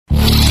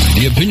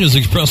The opinions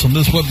expressed on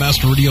this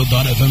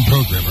WebmasterRadio.fm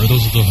program are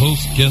those of the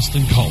host, guests,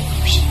 and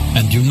callers,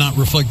 and do not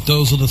reflect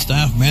those of the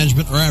staff,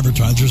 management, or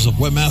advertisers of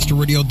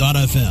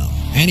WebmasterRadio.fm.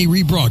 Any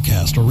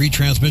rebroadcast or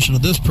retransmission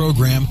of this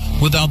program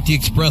without the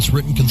express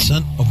written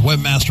consent of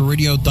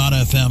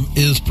WebmasterRadio.fm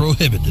is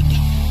prohibited.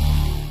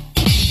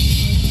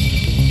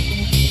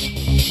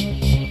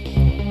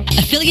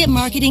 Affiliate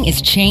marketing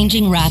is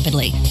changing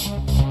rapidly.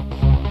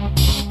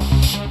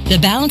 The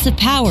balance of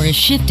power is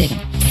shifting.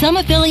 Some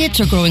affiliates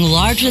are growing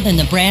larger than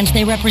the brands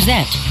they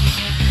represent.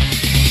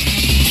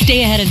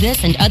 Stay ahead of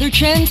this and other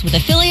trends with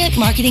Affiliate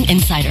Marketing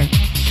Insider.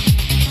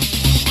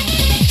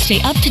 Stay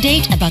up to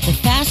date about the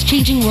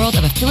fast-changing world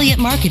of affiliate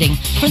marketing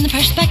from the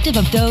perspective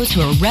of those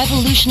who are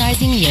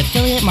revolutionizing the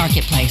affiliate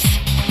marketplace.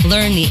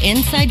 Learn the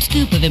inside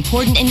scoop of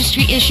important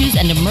industry issues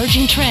and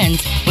emerging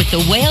trends with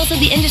the whales of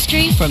the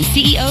industry, from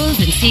CEOs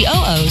and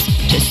COOs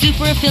to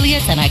super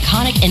affiliates and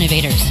iconic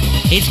innovators.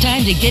 It's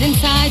time to get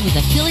inside with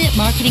Affiliate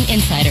Marketing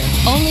Insider,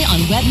 only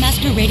on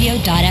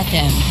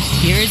WebmasterRadio.fm.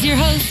 Here's your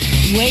host,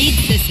 Wade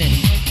Sisson.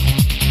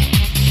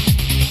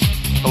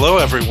 Hello,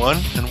 everyone,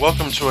 and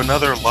welcome to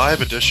another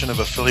live edition of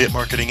Affiliate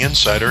Marketing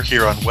Insider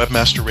here on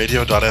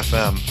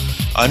WebmasterRadio.fm.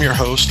 I'm your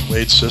host,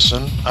 Wade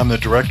Sisson. I'm the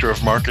Director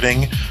of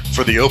Marketing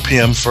for the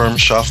OPM firm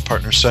Schaff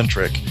Partner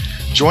Centric.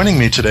 Joining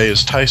me today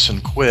is Tyson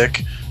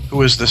Quick,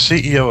 who is the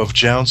CEO of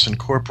Jounce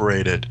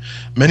Incorporated.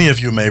 Many of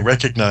you may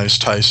recognize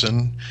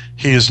Tyson.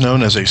 He is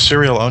known as a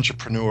serial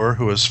entrepreneur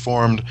who has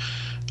formed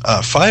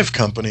 5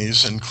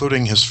 companies,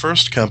 including his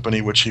first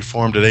company, which he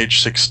formed at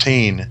age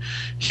 16.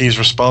 He's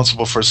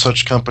responsible for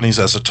such companies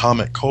as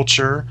Atomic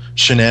Culture,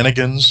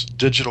 Shenanigans,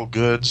 Digital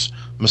Goods,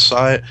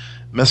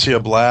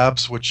 Messiab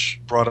Labs,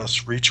 which brought us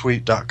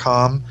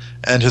Retweet.com,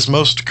 and his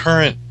most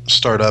current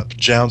startup,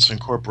 Jounce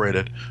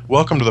Incorporated.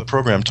 Welcome to the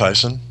program,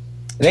 Tyson.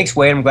 Thanks,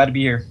 Wade. I'm glad to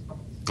be here.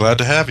 Glad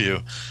to have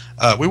you.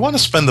 We want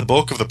to spend the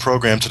bulk of the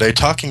program today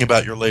talking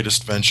about your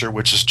latest venture,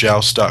 which is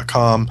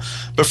Joust.com.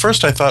 But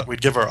first, I thought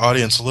we'd give our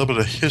audience a little bit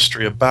of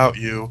history about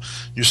you.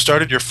 You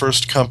started your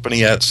first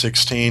company at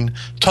 16.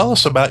 Tell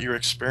us about your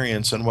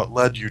experience and what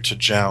led you to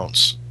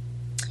Jounce.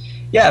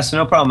 Yeah, so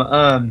no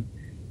problem.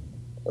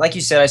 Like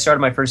you said, I started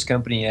my first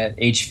company at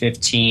age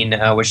 15,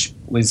 which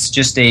was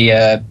just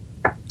a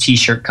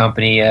T-shirt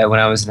company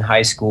when I was in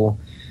high school.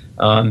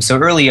 So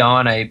early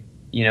on, I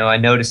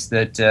noticed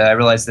that I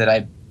realized that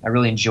I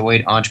really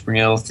enjoyed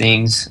entrepreneurial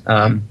things,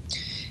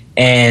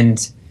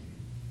 and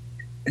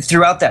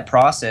throughout that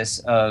process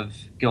of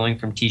going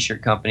from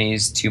T-shirt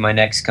companies to my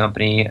next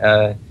company,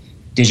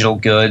 Digital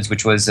Goods,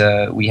 which was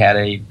we had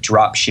a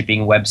drop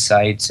shipping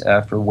website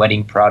for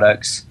wedding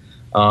products,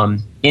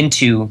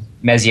 into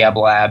Messiab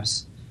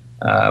Labs,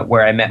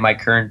 where I met my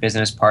current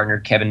business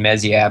partner, Kevin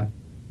Messiab.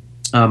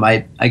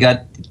 I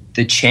got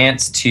the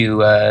chance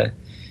to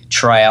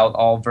try out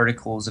all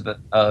verticals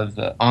of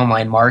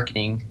online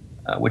marketing,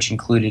 which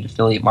included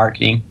affiliate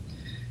marketing.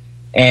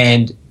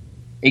 And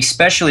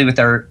especially with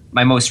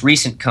my most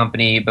recent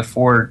company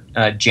before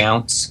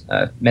Jounce,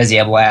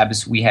 Messiab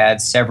Labs, we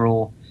had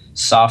several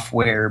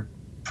software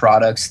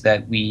products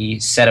that we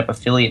set up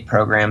affiliate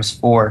programs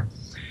for.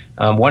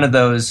 One of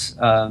those,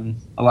 a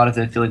lot of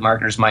the affiliate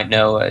marketers might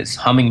know, is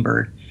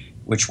Hummingbird,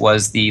 which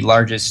was the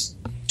largest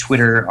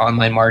Twitter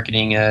online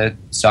marketing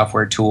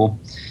software tool.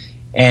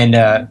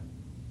 And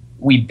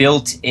we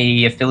built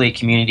a affiliate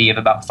community of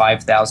about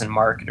 5,000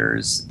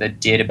 marketers that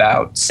did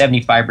about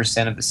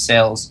 75% of the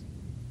sales.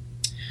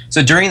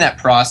 So during that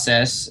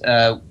process,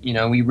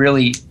 we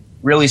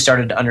really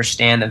started to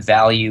understand the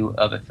value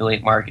of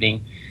affiliate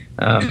marketing.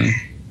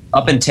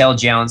 Up until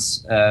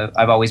Jounce,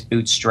 I've always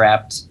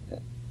bootstrapped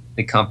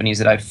the companies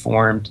that I've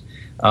formed,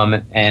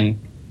 and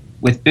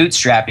with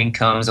bootstrapping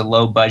comes a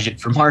low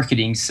budget for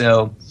marketing.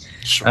 So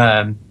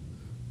Sure.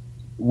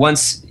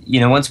 Once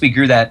we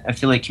grew that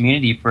affiliate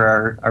community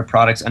for our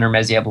products under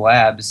Messiab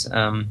Labs,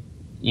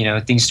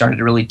 things started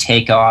to really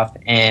take off,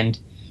 and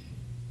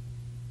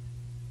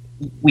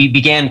we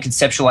began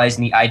conceptualizing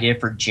the idea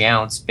for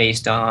Jounce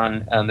based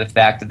on the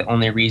fact that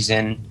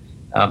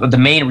the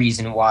main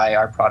reason why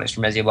our products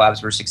from Messiab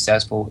Labs were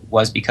successful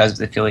was because of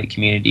the affiliate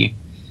community.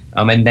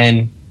 And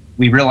then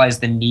we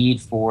realized the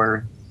need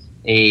for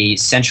a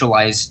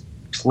centralized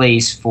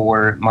place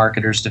for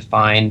marketers to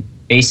find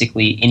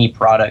basically any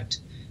product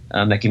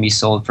that can be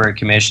sold for a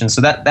commission.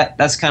 So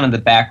that's kind of the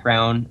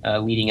background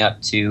leading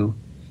up to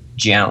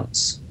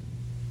Jounce.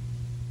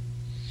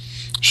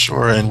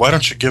 Sure, and why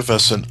don't you give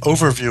us an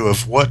overview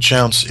of what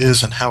Jounce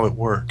is and how it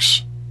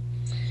works?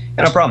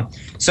 Yeah, no problem.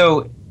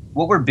 So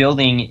what we're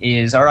building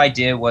is, our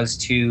idea was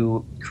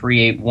to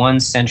create one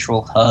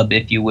central hub,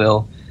 if you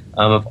will,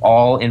 of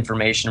all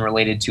information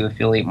related to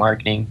affiliate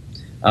marketing,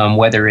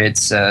 whether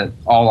it's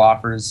all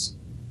offers,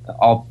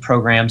 all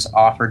programs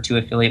offered to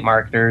affiliate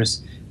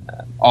marketers,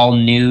 all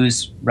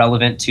news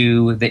relevant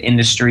to the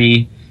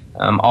industry,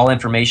 all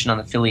information on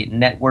affiliate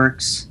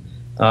networks,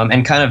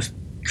 and kind of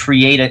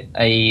create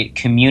a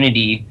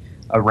community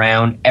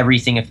around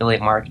everything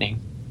affiliate marketing.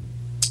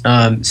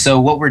 So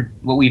what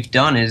we've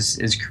done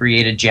is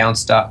created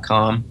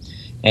Jounce.com,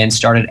 and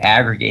started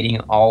aggregating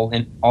all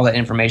that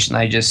information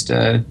I just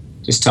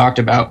talked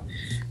about.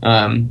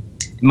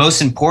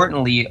 Most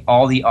importantly,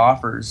 all the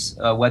offers,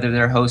 whether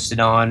they're hosted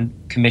on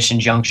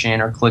Commission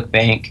Junction or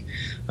ClickBank,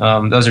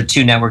 those are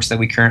two networks that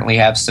we currently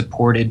have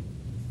supported.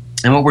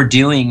 And what we're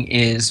doing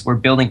is we're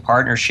building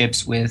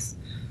partnerships with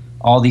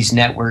all these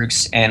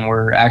networks, and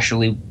we're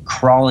actually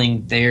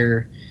crawling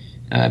their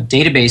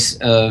database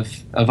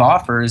of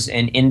offers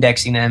and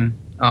indexing them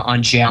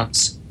on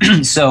Jounce.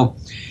 So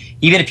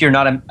even if you're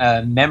not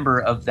a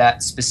member of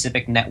that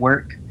specific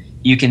network,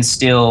 you can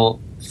still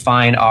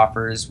find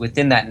offers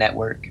within that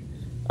network.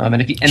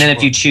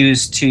 If you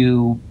choose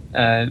to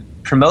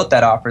promote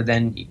that offer,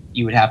 then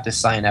you would have to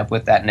sign up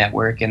with that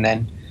network, and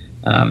then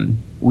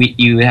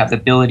you have the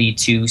ability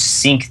to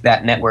sync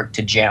that network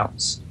to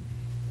Jounce.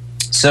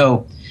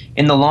 So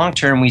in the long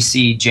term, we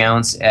see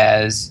Jounce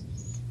as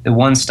the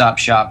one-stop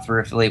shop for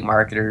affiliate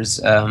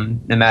marketers, no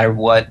matter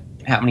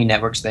how many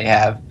networks they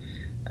have.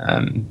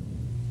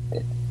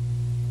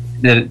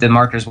 The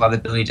marketers will have the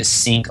ability to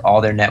sync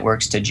all their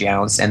networks to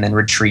Jounce and then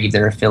retrieve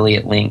their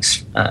affiliate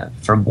links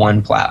from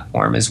one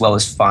platform, as well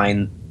as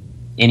find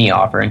any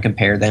offer and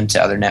compare them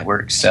to other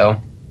networks.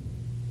 So,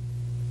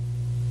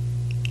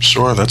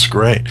 sure, that's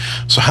great.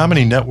 So how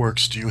many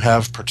networks do you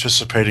have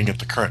participating at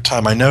the current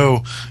time? I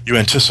know you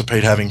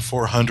anticipate having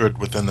 400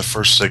 within the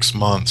first 6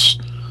 months.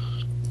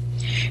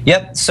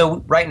 Yep.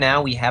 So right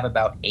now we have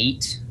about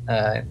 8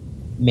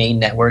 main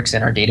networks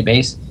in our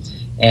database,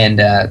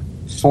 and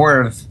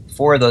four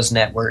of those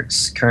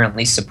networks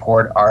currently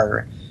support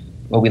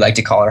what we like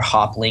to call our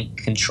hop link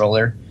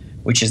controller,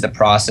 which is the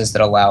process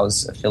that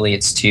allows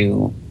affiliates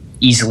to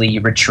easily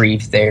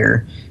retrieve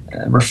their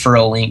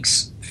referral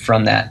links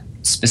from that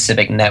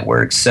specific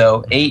network.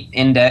 So 8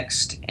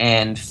 indexed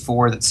and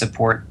 4 that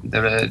support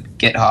the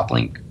get hop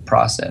link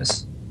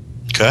process.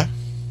 Okay.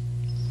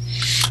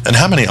 And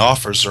how many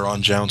offers are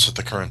on Jounce at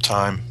the current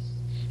time,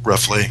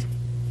 roughly?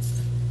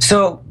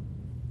 So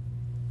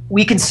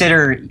we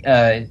consider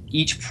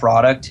each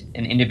product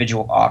an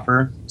individual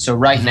offer. So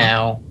right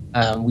now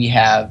we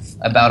have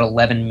about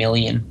 11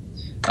 million,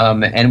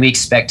 and we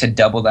expect to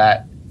double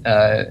that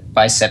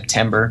by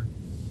September.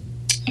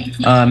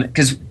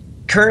 Because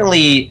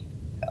currently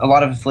a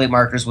lot of affiliate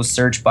marketers will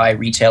search by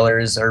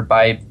retailers or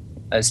by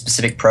a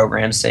specific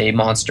program, say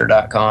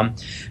Monster.com.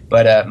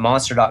 But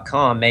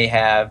Monster.com may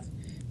have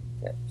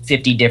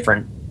 50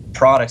 different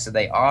products that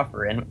they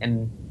offer.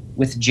 And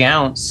with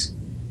Jounce,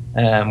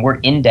 we're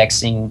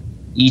indexing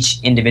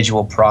each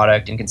individual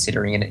product and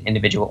considering an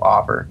individual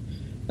offer.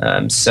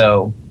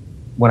 So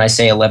when I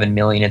say 11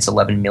 million, it's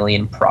 11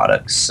 million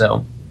products.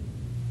 So,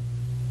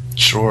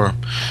 sure.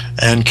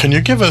 And can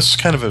you give us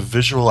kind of a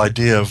visual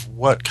idea of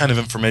what kind of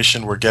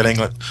information we're getting?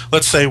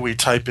 Let's say we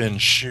type in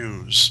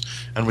shoes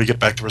and we get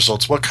back the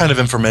results. What kind of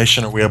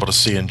information are we able to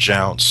see in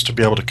Jounce to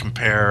be able to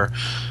compare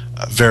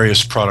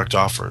various product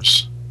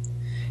offers?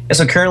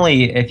 So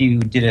currently, if you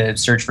did a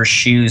search for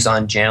shoes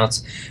on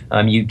Jounce,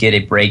 you get a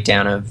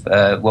breakdown of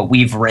what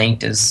we've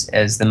ranked as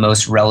the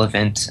most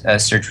relevant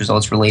search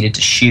results related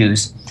to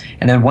shoes.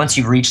 And then once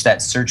you've reached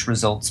that search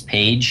results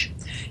page,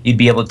 you'd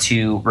be able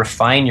to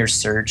refine your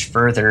search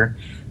further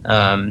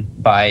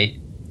by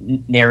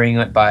narrowing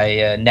it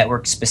by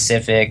network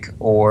specific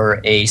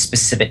or a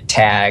specific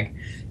tag.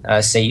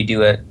 Say you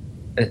do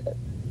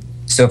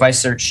so if I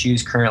search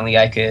shoes currently,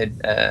 I could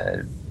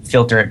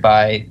filter it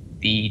by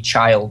the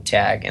child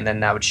tag, and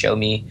then that would show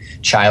me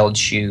child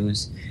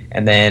shoes.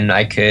 And then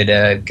I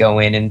could go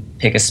in and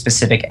pick a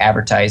specific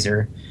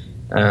advertiser,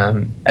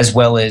 as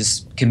well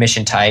as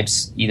commission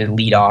types, either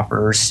lead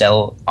offer,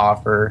 sell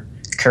offer,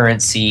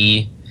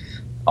 currency,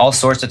 all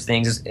sorts of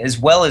things. As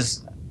well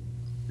as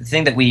the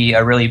thing that we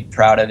are really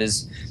proud of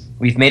is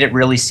we've made it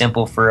really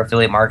simple for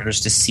affiliate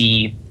marketers to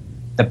see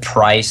the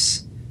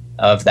price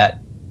of that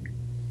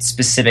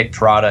specific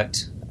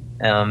product,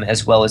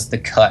 as well as the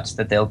cut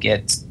that they'll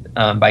get.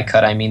 By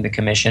cut, I mean the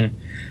commission.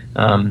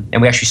 And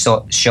we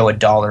actually show a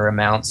dollar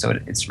amount, so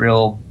it's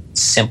real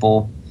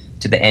simple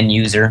to the end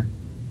user.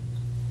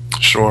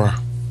 Sure.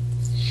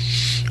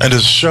 And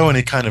does it show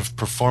any kind of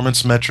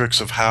performance metrics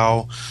of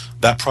how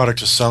that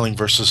product is selling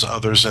versus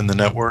others in the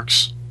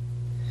networks?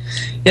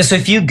 Yeah, so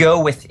if you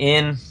go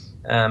within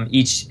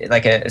each,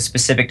 like a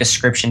specific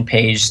description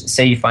page,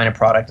 say you find a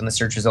product on the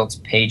search results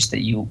page that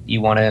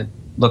you want to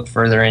look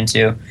further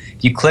into,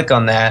 if you click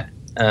on that,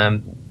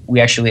 we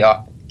actually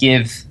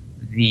give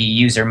the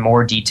user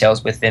more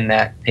details within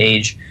that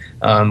page.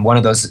 One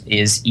of those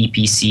is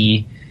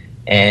EPC,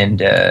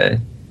 and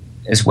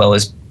as well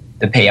as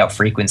the payout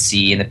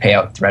frequency and the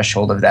payout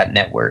threshold of that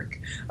network.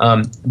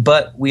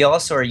 But we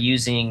also are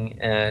using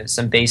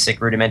some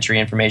basic rudimentary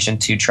information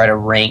to try to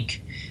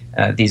rank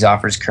these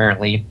offers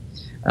currently.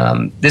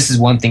 This is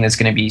one thing that's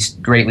going to be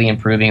greatly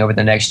improving over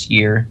the next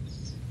year.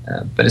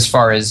 But as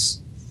far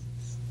as...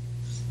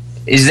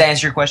 Does that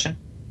answer your question?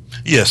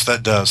 Yes,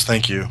 that does.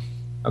 Thank you.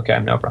 Okay,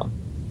 no problem.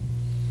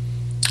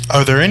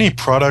 Are there any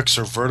products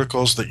or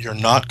verticals that you're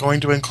not going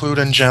to include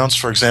in Jounce?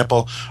 For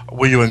example,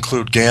 will you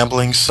include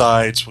gambling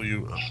sites? Will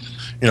you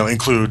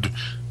include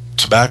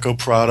tobacco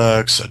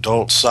products,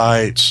 adult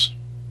sites?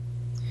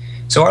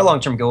 So our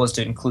long-term goal is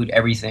to include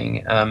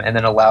everything, and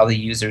then allow the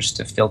users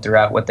to filter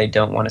out what they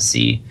don't want to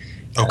see.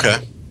 Okay.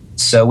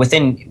 So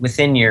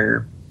within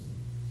your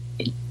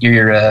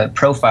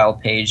profile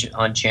page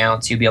on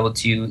Jounce, you'll be able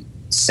to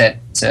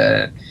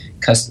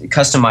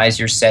customize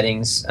your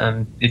settings.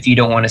 If you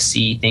don't want to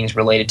see things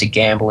related to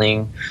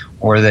gambling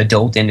or the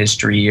adult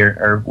industry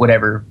or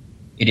whatever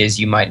it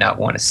is you might not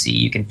want to see,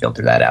 you can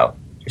filter that out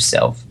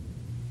yourself.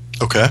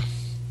 Okay.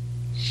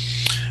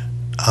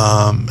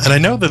 And I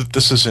know that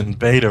this is in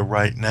beta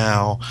right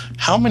now.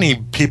 How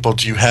many people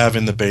do you have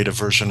in the beta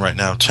version right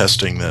now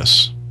testing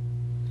this?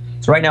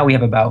 So right now we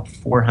have about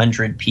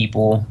 400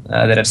 people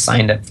that have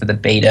signed up for the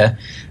beta.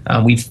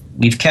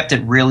 We've kept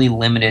it really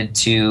limited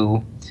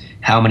to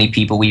how many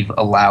people we've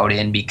allowed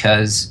in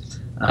because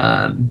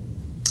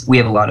we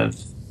have a lot of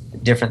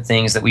different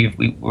things that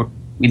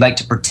we'd like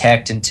to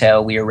protect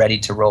until we are ready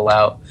to roll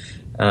out,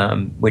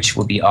 which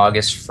will be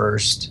August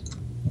 1st.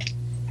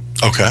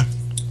 Okay.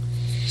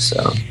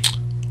 So,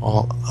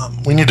 well,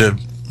 we need to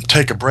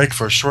take a break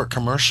for a short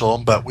commercial,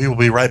 but we will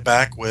be right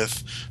back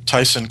with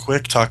Tyson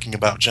Quick talking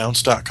about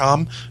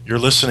Jounce.com. You're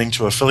listening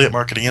to Affiliate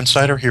Marketing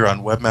Insider here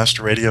on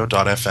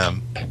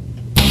WebmasterRadio.fm.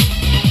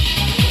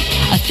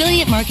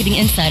 Affiliate Marketing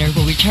Insider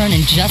will return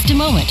in just a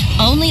moment,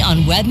 only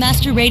on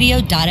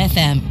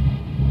WebmasterRadio.fm.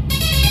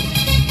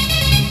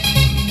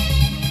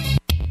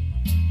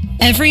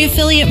 Every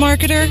affiliate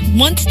marketer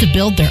wants to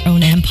build their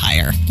own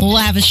empire.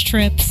 Lavish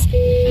trips,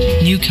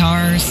 new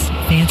cars,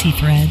 fancy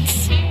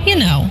threads. You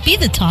know, be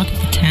the talk of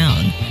the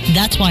town.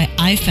 That's why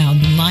I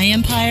found my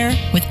empire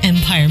with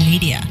Empire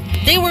Media.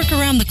 They work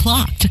around the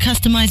clock to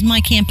customize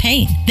my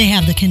campaign. They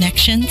have the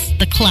connections,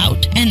 the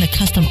clout, and the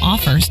custom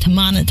offers to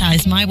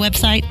monetize my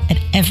website at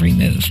every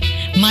move.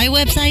 My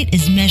website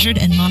is measured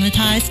and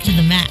monetized to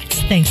the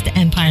max thanks to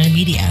Empire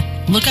Media.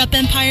 Look up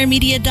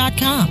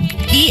EmpireMedia.com,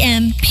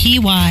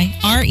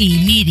 EMPYRE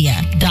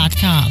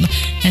Media.com,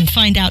 and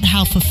find out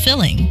how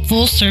fulfilling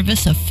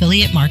full-service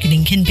affiliate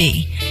marketing can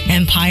be.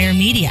 Empire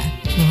Media,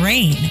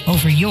 reign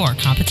over your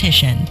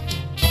competition.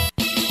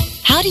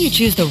 How do you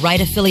choose the right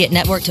affiliate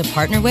network to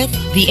partner with?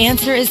 The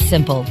answer is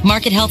simple.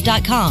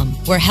 MarketHealth.com,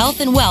 where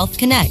health and wealth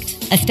connect.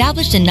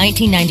 Established in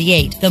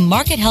 1998, the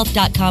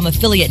MarketHealth.com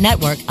affiliate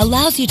network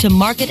allows you to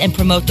market and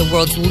promote the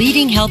world's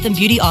leading health and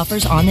beauty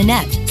offers on the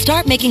net.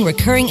 Start making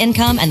recurring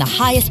income and the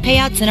highest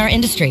payouts in our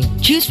industry.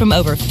 Choose from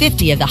over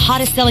 50 of the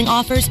hottest selling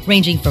offers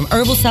ranging from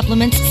herbal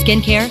supplements,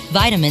 skincare,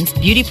 vitamins,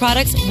 beauty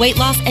products, weight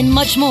loss, and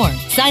much more.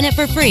 Sign up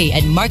for free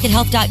at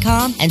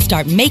MarketHealth.com and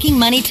start making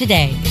money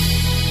today.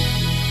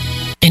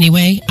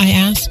 Anyway, I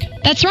ask?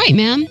 That's right,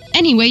 ma'am.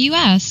 Any way you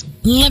ask.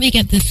 Let me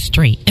get this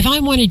straight. If I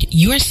wanted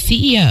your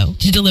CEO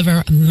to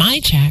deliver my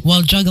check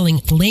while juggling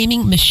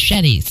flaming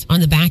machetes on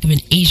the back of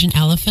an Asian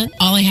elephant,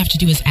 all I have to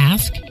do is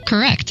ask?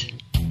 Correct.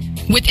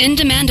 With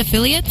in-demand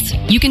affiliates,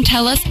 you can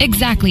tell us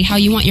exactly how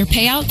you want your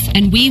payouts,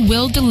 and we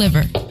will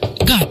deliver.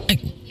 God,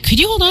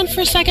 could you hold on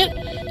for a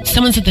second?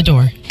 Someone's at the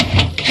door.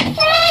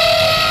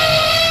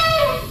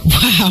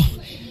 Wow,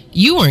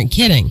 you weren't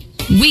kidding.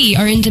 We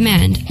are in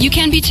demand. You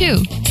can be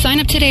too. Sign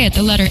up today at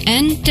the letter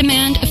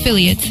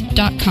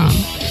ndemandaffiliates.com.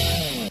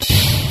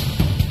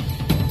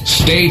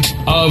 State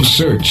of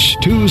Search,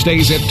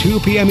 Tuesdays at 2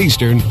 p.m.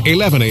 Eastern,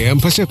 11 a.m.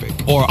 Pacific,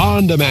 or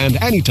on demand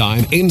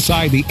anytime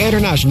inside the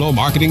International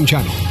Marketing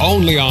Channel,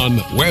 only on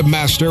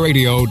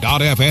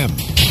WebmasterRadio.fm.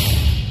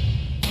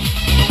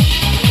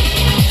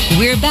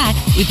 We're back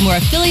with more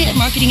Affiliate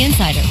Marketing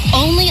Insider,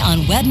 only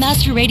on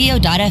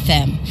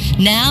WebmasterRadio.fm.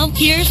 Now,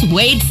 here's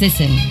Wade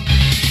Sisson.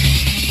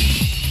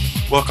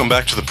 Welcome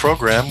back to the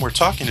program. We're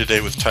talking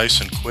today with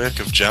Tyson Quick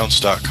of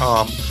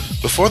Jounce.com.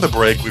 Before the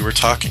break, we were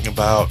talking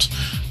about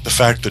the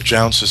fact that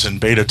Jounce is in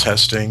beta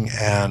testing,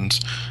 and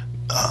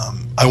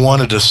I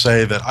wanted to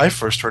say that I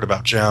first heard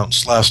about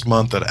Jounce last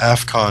month at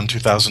AFCON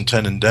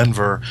 2010 in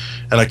Denver,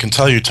 and I can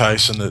tell you,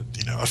 Tyson, that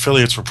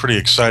affiliates were pretty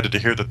excited to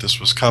hear that this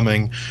was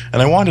coming,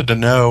 and I wanted to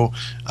know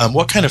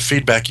what kind of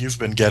feedback you've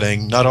been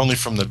getting, not only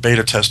from the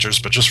beta testers,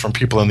 but just from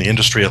people in the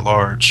industry at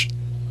large.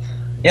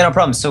 Yeah, no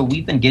problem. So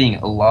we've been getting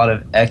a lot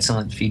of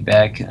excellent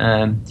feedback.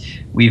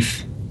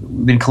 We've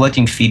been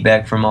collecting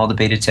feedback from all the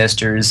beta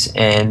testers,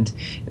 and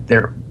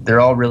they're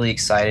all really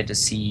excited to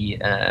see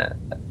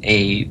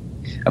a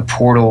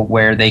portal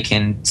where they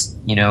can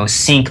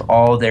sync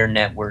all their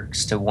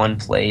networks to one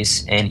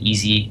place and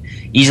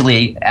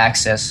easily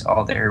access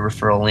all their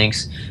referral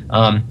links.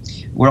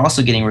 We're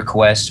also getting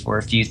requests for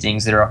a few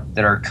things that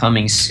are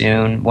coming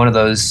soon. One of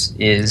those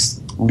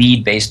is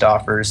lead-based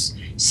offers,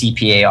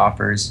 CPA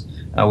offers.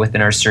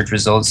 Within our search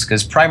results,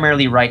 because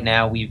primarily right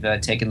now we've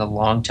taken the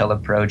long tail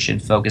approach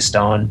and focused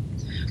on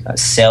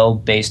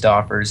sell-based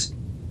offers,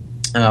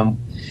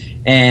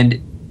 and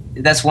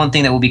that's one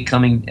thing that will be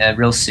coming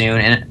real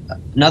soon. And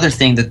another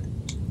thing that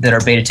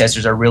our beta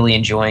testers are really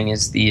enjoying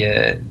is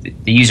the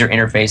user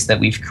interface that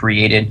we've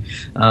created,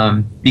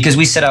 because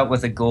we set out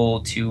with a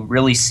goal to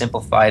really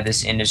simplify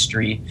this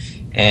industry,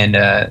 and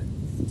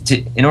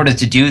in order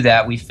to do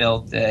that, we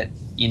felt that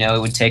it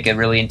would take a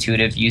really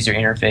intuitive user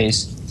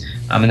interface.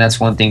 And that's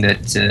one thing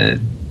that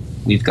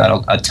we've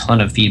got a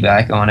ton of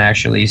feedback on,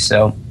 actually.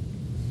 So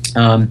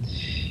another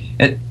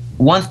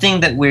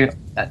thing that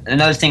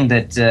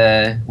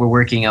we're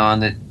working on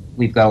that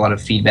we've got a lot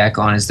of feedback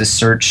on is the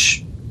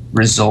search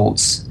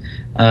results.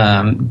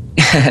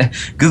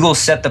 Google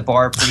set the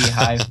bar pretty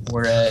high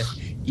for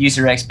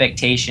user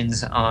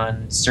expectations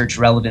on search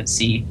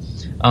relevancy.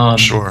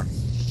 Sure.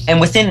 And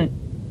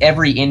within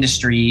every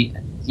industry,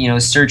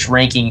 search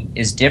ranking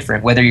is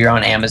different. Whether you're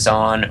on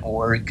Amazon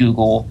or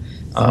Google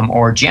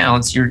or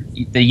Jounce,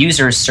 the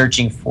user is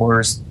searching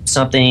for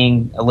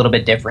something a little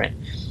bit different.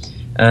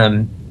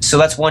 So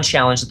that's one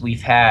challenge that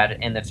we've had,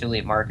 and the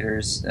affiliate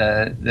marketers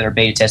that are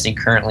beta testing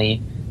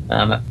currently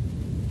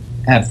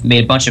have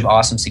made a bunch of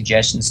awesome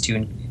suggestions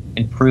to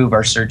improve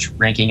our search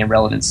ranking and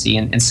relevancy.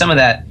 And some of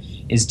that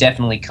is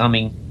definitely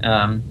coming.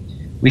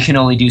 We can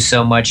only do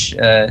so much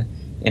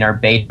in our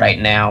beta right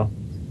now.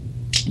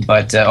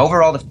 But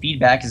overall, the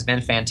feedback has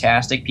been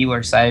fantastic. People are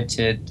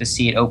excited to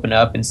see it open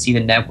up and see the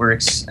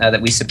networks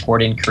that we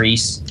support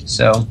increase.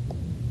 So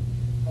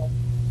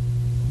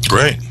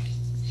great.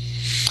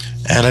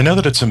 And I know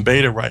that it's in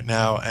beta right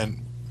now.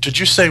 And did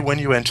you say when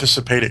you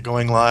anticipate it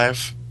going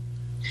live?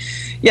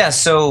 Yeah,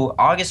 so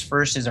August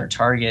 1st is our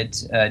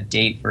target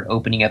date for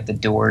opening up the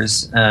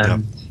doors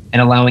and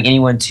allowing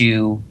anyone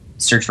to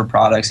search for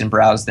products and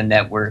browse the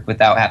network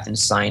without having to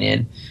sign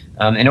in.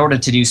 In order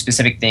to do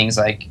specific things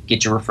like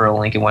get your referral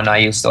link and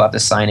whatnot, you'll still have to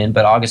sign in,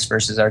 but August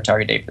 1st is our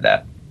target date for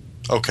that.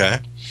 Okay.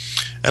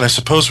 And I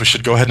suppose we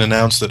should go ahead and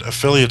announce that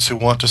affiliates who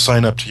want to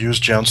sign up to use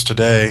Jounce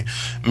today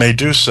may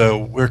do so.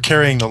 We're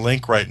carrying the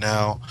link right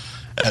now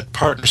at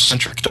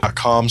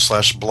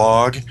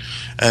partnercentric.com/blog,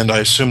 and I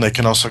assume they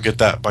can also get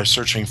that by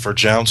searching for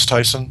Jounce,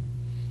 Tyson?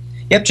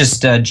 Yep,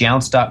 just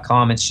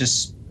jounce.com. It's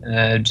just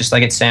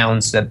like it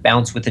sounds,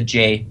 bounce with a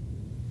J.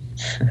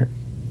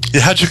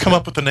 Yeah, how'd you come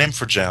up with the name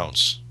for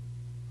Jounce?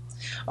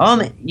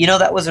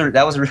 That was a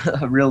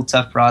real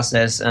tough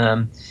process.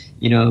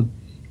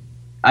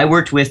 I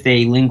worked with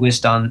a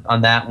linguist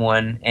on that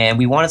one, and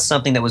we wanted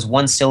something that was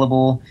one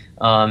syllable,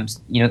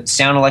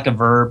 sounded like a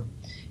verb,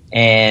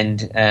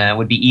 and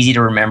would be easy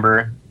to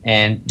remember.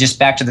 And just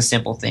back to the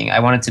simple thing, I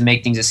wanted to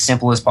make things as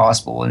simple as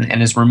possible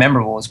and as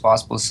memorable as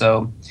possible.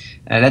 So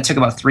that took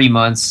about 3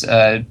 months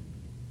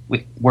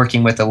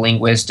working with a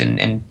linguist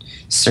and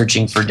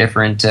searching for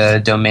different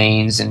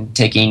domains and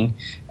taking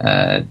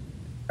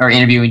or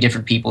interviewing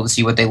different people to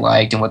see what they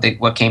liked and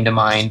what came to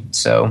mind.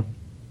 So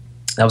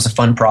that was a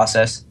fun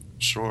process.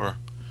 Sure.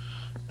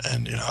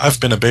 And I've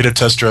been a beta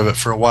tester of it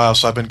for a while,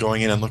 so I've been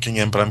going in and looking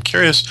in, but I'm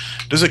curious,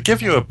 does it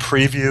give you a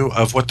preview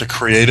of what the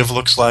creative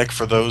looks like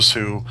for those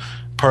who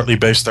partly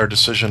base their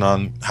decision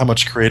on how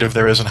much creative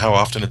there is and how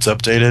often it's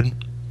updated?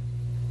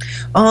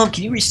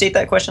 Can you restate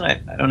that question? I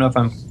don't know if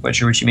I'm quite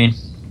sure what you mean.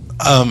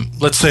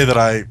 Let's say that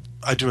I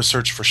do a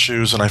search for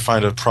shoes and I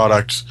find a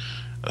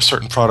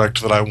certain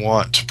product that I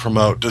want to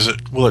promote.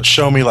 Will it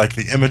show me like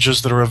the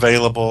images that are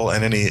available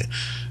and any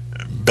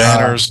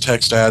banners,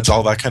 text ads,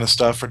 all that kind of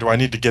stuff, or do I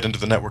need to get into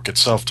the network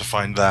itself to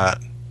find that?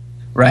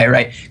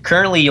 Right.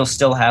 Currently, you'll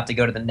still have to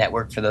go to the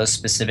network for those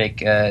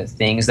specific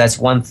things. That's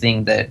one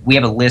thing that we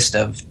have a list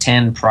of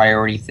 10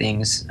 priority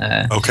things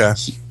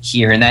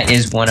here, and that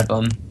is one of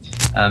them.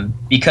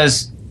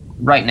 Because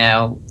right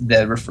now,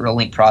 the referral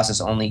link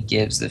process only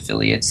gives the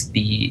affiliates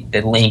the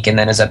link, and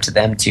then it's up to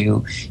them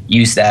to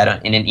use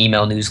that in an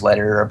email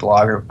newsletter or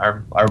blog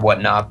or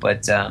whatnot.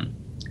 But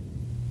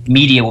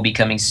media will be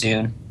coming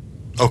soon.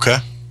 Okay.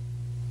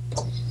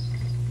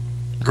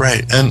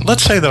 Great. And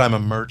let's say that I'm a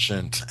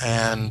merchant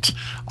and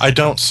I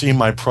don't see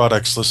my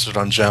products listed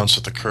on Jounce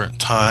at the current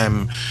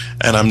time,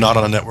 and I'm not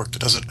on a network that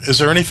does it. Is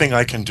there anything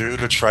I can do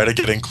to try to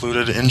get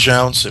included in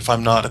Jounce if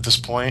I'm not at this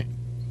point?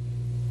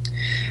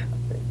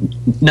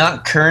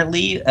 Not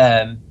currently.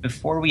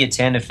 Before we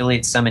attend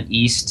Affiliate Summit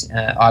East,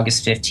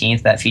 August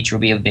 15th, that feature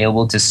will be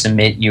available to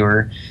submit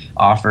your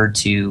offer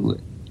to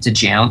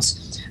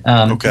Jounce.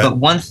 But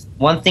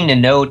one thing to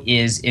note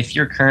is if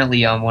you're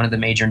currently on one of the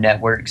major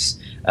networks,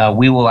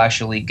 we will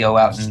actually go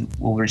out and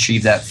we'll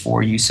retrieve that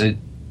for you, so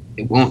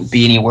it won't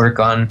be any work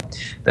on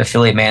the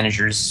affiliate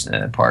manager's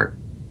part.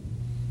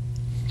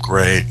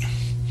 Great.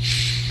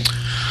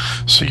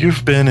 So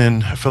you've been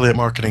in affiliate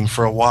marketing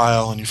for a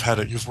while, and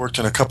you've worked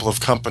in a couple of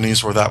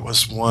companies where that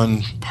was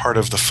one part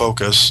of the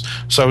focus.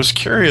 So I was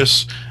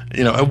curious,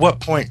 at what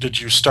point did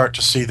you start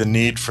to see the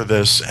need for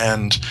this?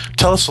 And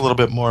tell us a little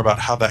bit more about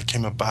how that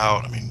came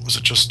about. I mean,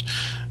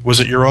 was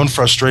it your own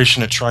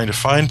frustration at trying to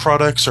find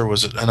products, or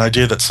was it an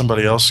idea that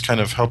somebody else kind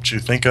of helped you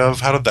think of?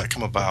 How did that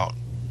come about?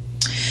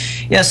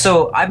 Yeah,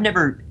 so I've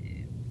never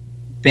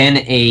been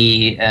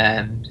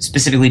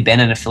specifically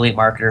been an affiliate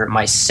marketer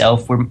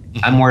myself.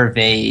 I'm more of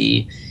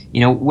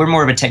we're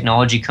more of a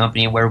technology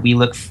company where we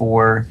look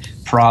for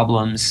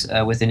problems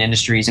within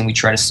industries and we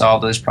try to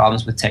solve those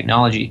problems with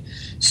technology.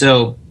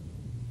 So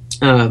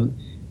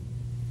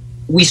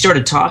we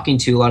started talking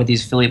to a lot of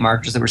these affiliate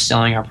marketers that were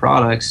selling our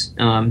products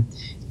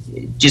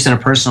just on a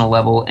personal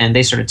level, and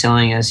they started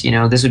telling us,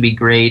 this would be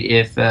great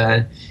if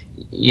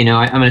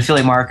I'm an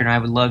affiliate marketer, and I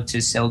would love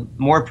to sell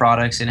more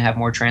products and have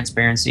more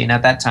transparency. And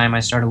at that time, I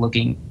started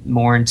looking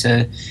more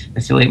into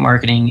affiliate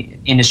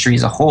marketing industry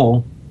as a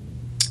whole,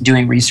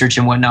 doing research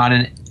and whatnot.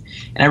 And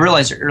I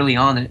realized early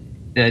on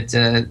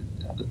that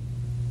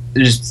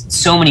there's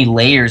so many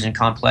layers and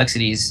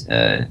complexities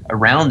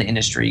around the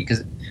industry.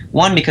 Because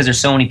there's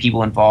so many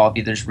people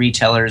involved. There's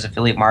retailers,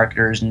 affiliate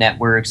marketers,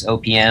 networks,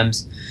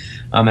 OPMs,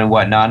 and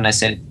whatnot. And I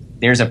said,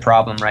 there's a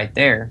problem right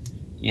there.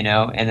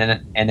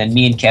 And then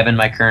me and Kevin,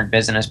 my current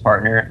business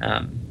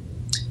partner,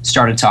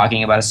 started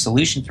talking about a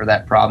solution for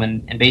that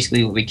problem. And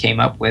basically what we came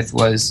up with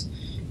was,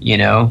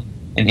 an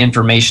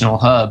informational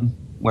hub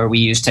where we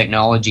use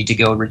technology to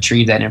go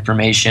retrieve that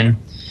information,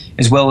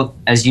 as well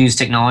as use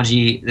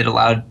technology that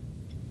allowed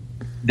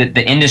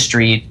the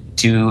industry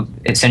to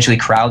essentially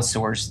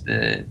crowdsource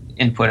the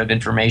input of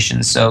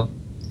information. So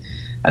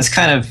that's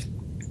kind of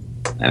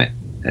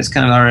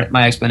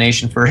my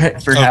explanation for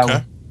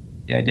how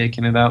the idea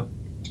came about.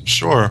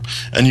 Sure.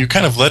 And you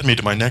kind of led me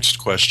to my next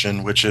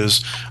question, which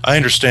is, I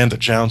understand that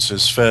Jounce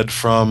is fed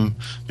from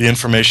the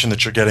information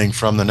that you're getting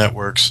from the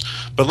networks,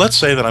 but let's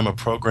say that I'm a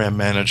program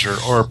manager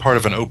or a part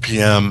of an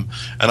OPM,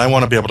 and I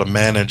want to be able to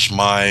manage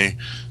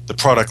the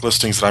product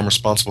listings that I'm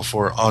responsible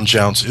for on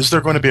Jounce. Is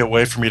there going to be a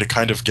way for me to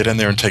kind of get in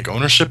there and take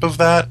ownership of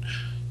that?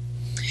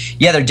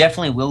 Yeah, there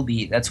definitely will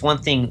be. That's one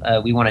thing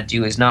we want to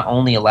do, is not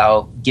only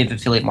give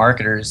affiliate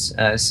marketers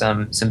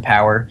some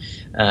power,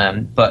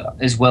 but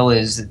as well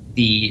as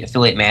the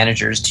affiliate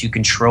managers to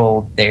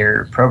control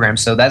their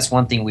programs. So that's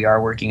one thing we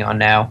are working on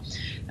now.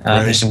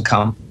 Right. There's some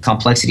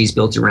complexities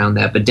built around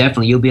that, but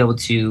definitely you'll be able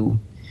to,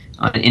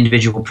 on an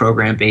individual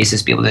program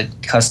basis, be able to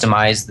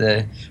customize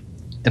the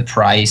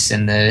price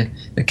and the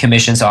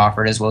commissions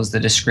offered, as well as the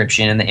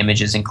description and the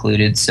images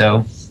included.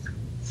 So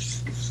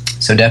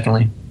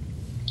definitely.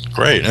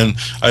 Great. And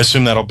I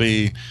assume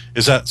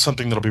is that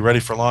something that'll be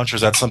ready for launch, or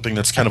is that something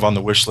that's kind of on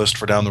the wish list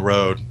for down the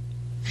road?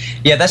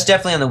 Yeah, that's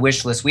definitely on the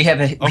wish list. We have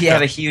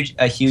a huge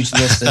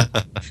list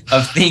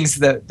of things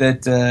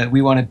that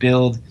we want to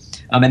build,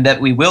 and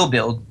that we will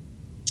build.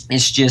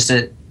 It's just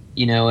that,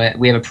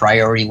 we have a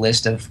priority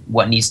list of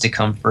what needs to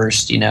come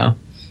first,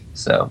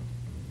 so.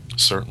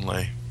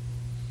 Certainly.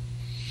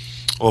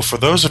 Well, for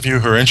those of you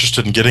who are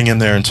interested in getting in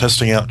there and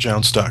testing out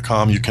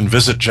Jounce.com, you can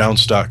visit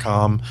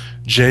Jounce.com,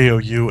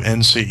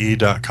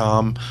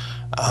 JOUNCE.com.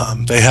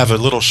 They have a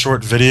little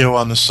short video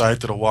on the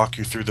site that'll walk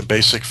you through the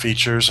basic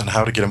features and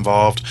how to get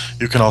involved.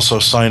 You can also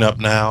sign up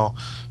now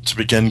to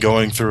begin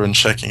going through and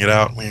checking it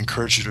out. We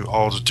encourage you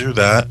all to do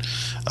that.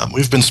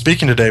 We've been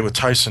speaking today with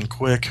Tyson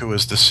Quick, who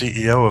is the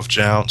CEO of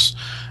Jounce,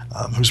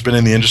 who's been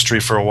in the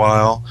industry for a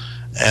while.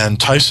 And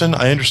Tyson,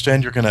 I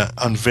understand you're going to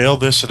unveil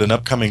this at an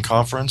upcoming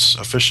conference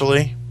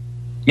officially?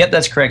 Yep,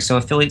 that's correct. So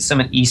Affiliate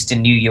Summit East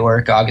in New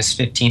York, August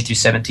 15th through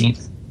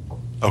 17th.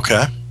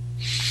 Okay.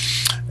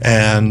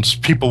 And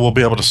people will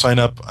be able to sign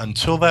up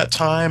until that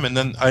time? And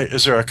then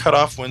is there a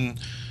cutoff when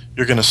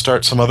you're going to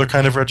start some other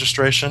kind of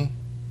registration?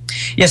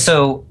 Yeah,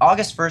 so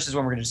August 1st is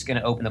when we're just going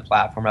to open the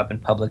platform up in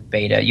public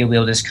beta. You'll be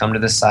able to just come to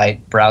the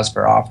site, browse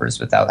for offers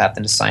without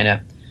having to sign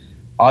up.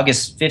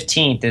 August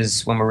 15th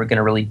is when we're going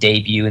to really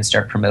debut and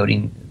start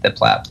promoting the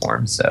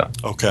platform. So.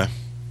 Okay.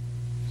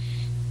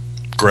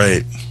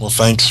 Great. Well,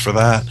 thanks for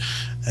that.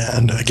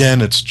 And again,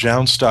 it's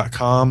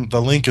Jounce.com.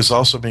 The link is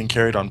also being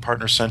carried on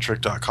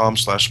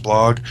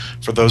partnercentric.com/blog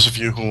for those of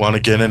you who want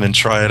to get in and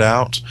try it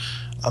out.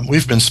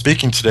 We've been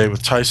speaking today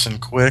with Tyson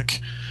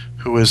Quick,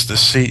 who is the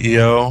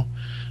CEO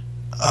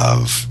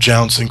of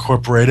Jounce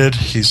Incorporated.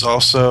 He's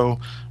also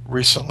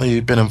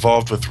recently been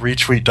involved with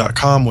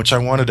Retweet.com, which I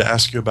wanted to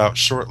ask you about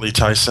shortly,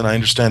 Tyson. I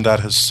understand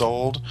that has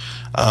sold.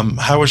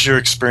 How was your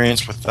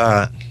experience with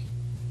that?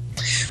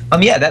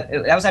 Yeah, that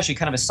was actually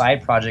kind of a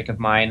side project of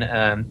mine,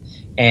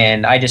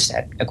 and I just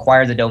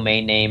acquired the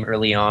domain name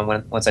early on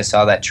once I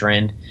saw that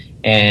trend,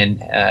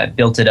 and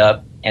built it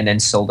up and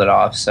then sold it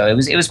off. So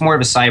it was more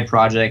of a side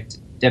project.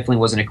 Definitely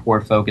wasn't a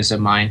core focus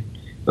of mine,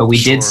 but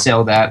we did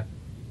sell that.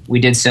 We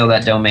did sell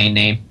that domain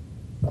name.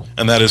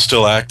 And that is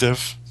still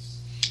active?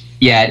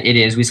 Yeah, it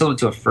is. We sold it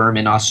to a firm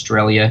in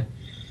Australia.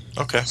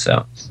 Okay.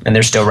 So, and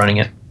they're still running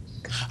it.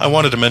 I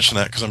wanted to mention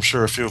that because I'm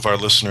sure a few of our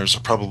listeners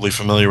are probably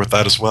familiar with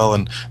that as well,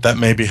 and that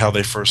may be how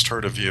they first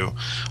heard of you.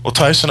 Well,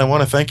 Tyson, I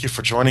want to thank you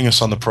for joining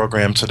us on the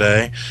program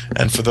today,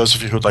 and for those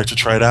of you who would like to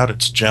try it out,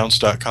 it's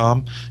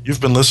Jounce.com.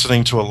 You've been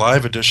listening to a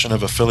live edition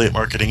of Affiliate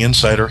Marketing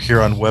Insider here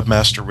on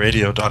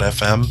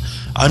WebmasterRadio.fm.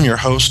 I'm your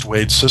host,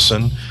 Wade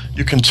Sisson.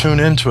 You can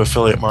tune in to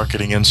Affiliate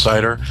Marketing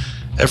Insider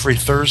every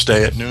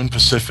Thursday at noon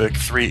Pacific,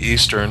 3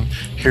 Eastern,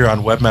 here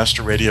on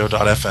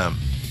WebmasterRadio.fm.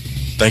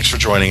 Thanks for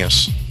joining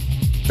us.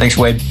 Thanks,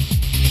 Wade.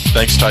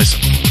 Thanks, Tyson.